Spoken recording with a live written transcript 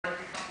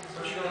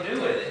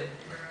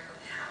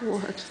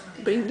What?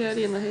 Beating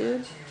Daddy in the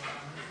head?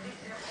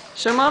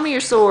 Show Mommy your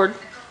sword.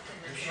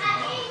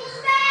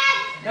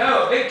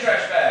 No, big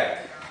trash bag.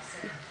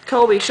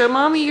 Colby, show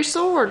Mommy your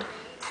sword.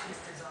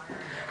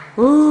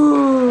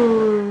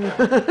 Ooh.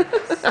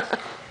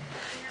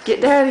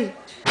 Get Daddy.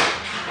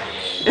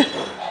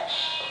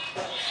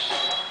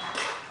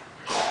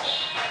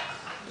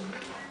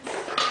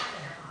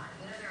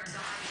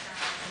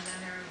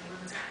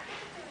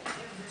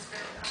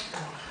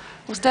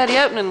 What's Daddy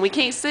opening? We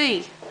can't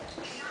see.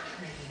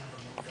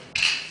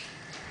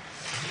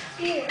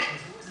 Here.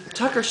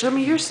 Tucker, show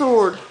me your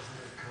sword.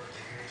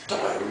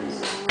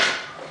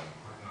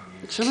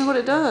 Show me what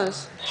it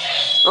does.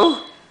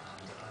 Oh!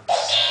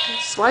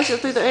 Slice it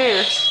through the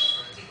air.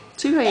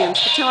 Two hands.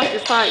 Pretend like you're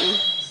fighting.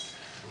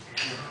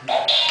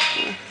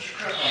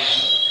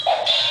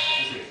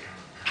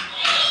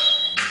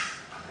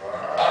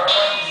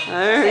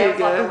 There you go.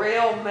 Sounds like a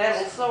real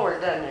metal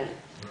sword, doesn't it?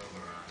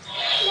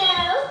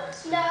 No,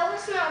 it's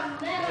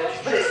not metal.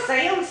 But it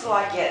sounds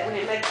like it when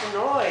it makes a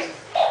noise.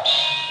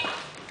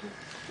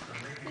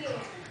 Here.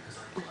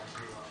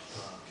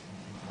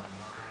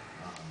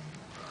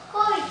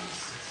 Chloe.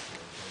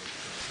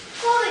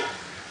 Chloe.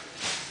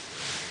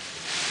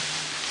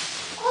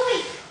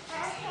 Chloe.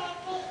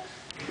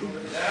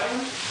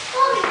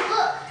 Chloe,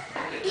 look.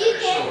 You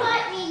can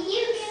fight me.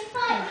 You can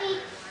fight me.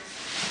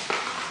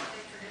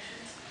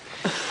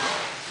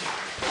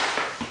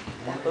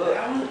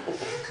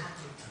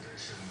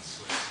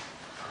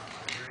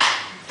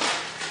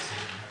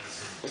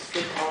 It's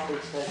good coffee,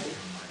 Stucky.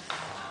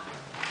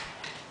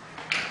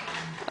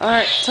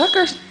 Alright,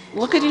 Tucker,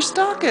 look at your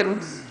stocking.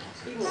 What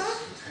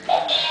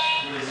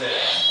is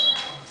that?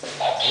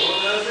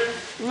 Bulldozer?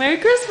 Merry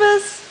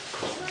Christmas.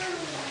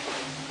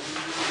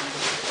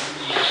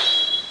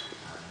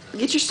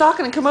 Get your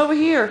stocking and come over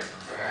here.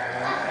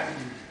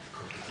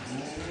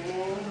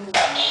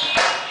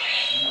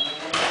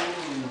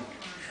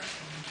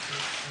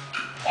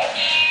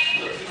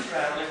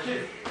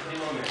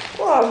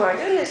 Oh my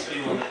goodness.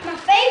 My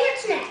favorite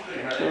snack.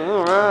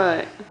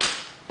 Alright.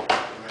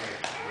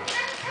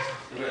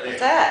 What's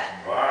that?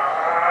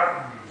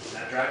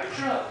 Now drive your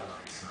truck.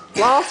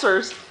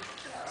 Flossers.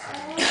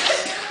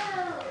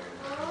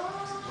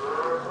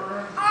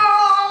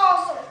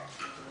 Oh!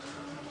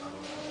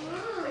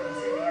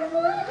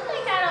 I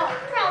think I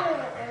probably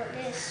won't want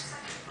this.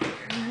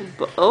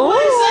 Oh!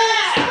 What is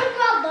that?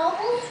 SpongeBob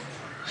bubbles.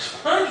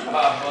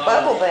 SpongeBob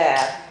Bubble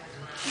bath.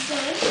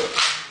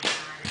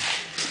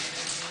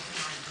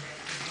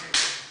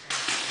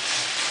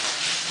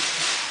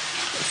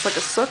 It's like a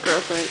sucker, I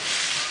think.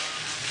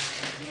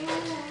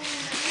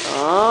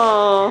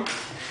 Oh.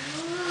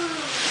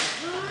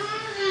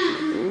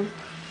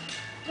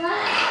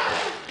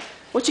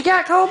 What you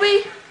got,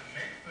 Colby?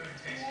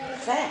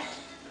 What's that?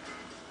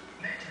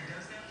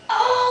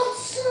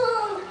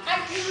 Awesome! A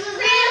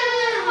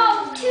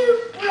grandma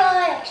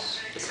toothbrush.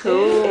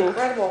 Cool.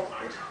 Incredible.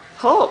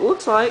 Oh, it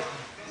looks like.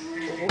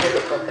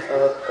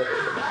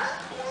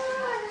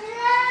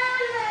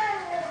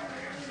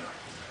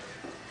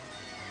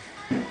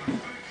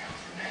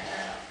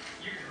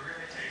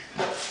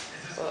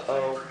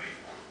 Uh-oh.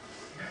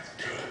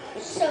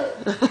 So,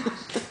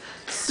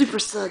 Super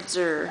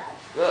Sudzer.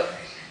 Look.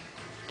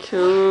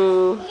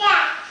 Cool.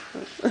 yeah.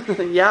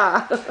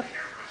 Yeah.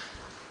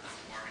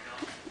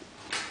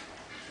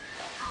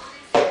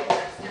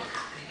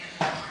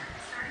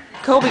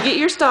 Colby, get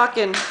your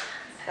stocking.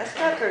 That's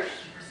Tucker's.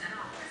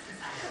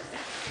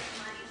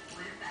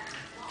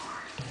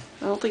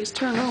 I don't think it's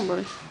turned on,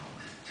 buddy.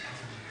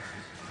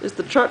 Is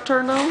the truck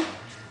turned on?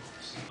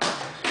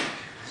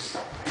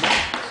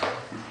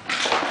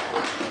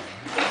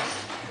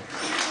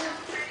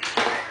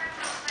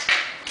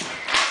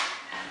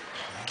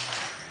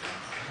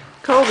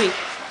 Colby,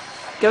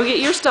 go get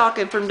your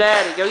stocking from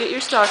Daddy. Go get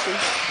your stocking.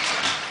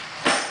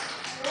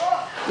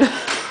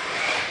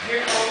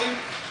 Here, Colby.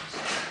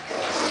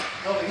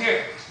 Over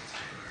here.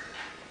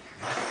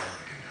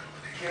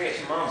 Carry it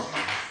to Mom.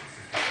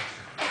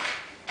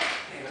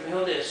 Hey, let me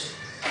hold this.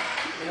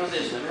 Let me hold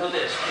this. Let me hold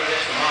this. Carry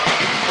this to Mom.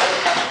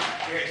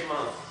 Carry it to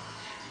Mom.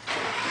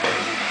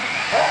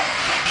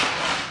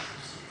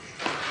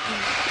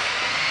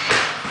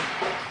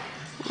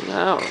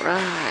 All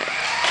right.